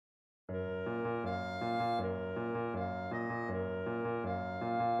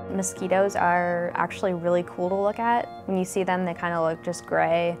Mosquitoes are actually really cool to look at. When you see them, they kind of look just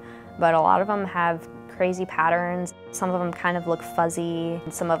gray, but a lot of them have crazy patterns. Some of them kind of look fuzzy.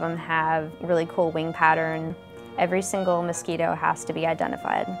 Some of them have really cool wing pattern. Every single mosquito has to be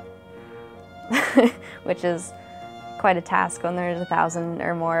identified, which is quite a task when there's 1,000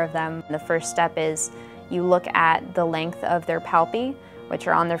 or more of them. The first step is you look at the length of their palpi, which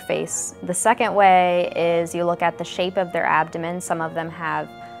are on their face. The second way is you look at the shape of their abdomen. Some of them have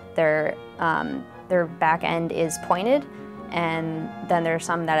their back end is pointed, and then there's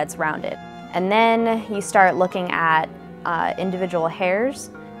some that it's rounded. And then you start looking at individual hairs.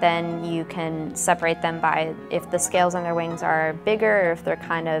 Then you can separate them by if the scales on their wings are bigger, or if they're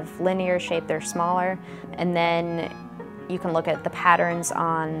kind of linear shape, they're smaller. And then you can look at the patterns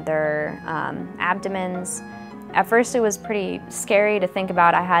on their abdomens. At first it was pretty scary to think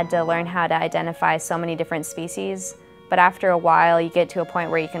about. I had to learn how to identify so many different species. But after a while you get to a point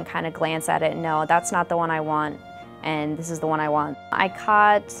where you can kind of glance at it and know that's not the one I want, and this is the one I want. I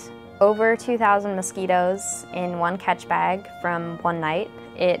caught over 2,000 mosquitoes in one catch bag from one night.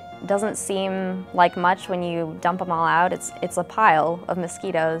 It doesn't seem like much when you dump them all out. It's a pile of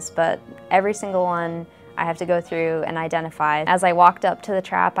mosquitoes, but every single one I have to go through and identify. As I walked up to the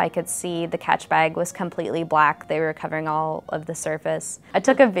trap, I could see the catch bag was completely black. They were covering all of the surface. I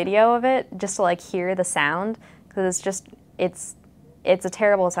took a video of it just to like hear the sound, because it's a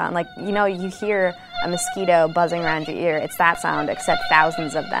terrible sound. Like, you know, you hear a mosquito buzzing around your ear. It's that sound, except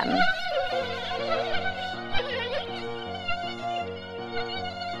thousands of them.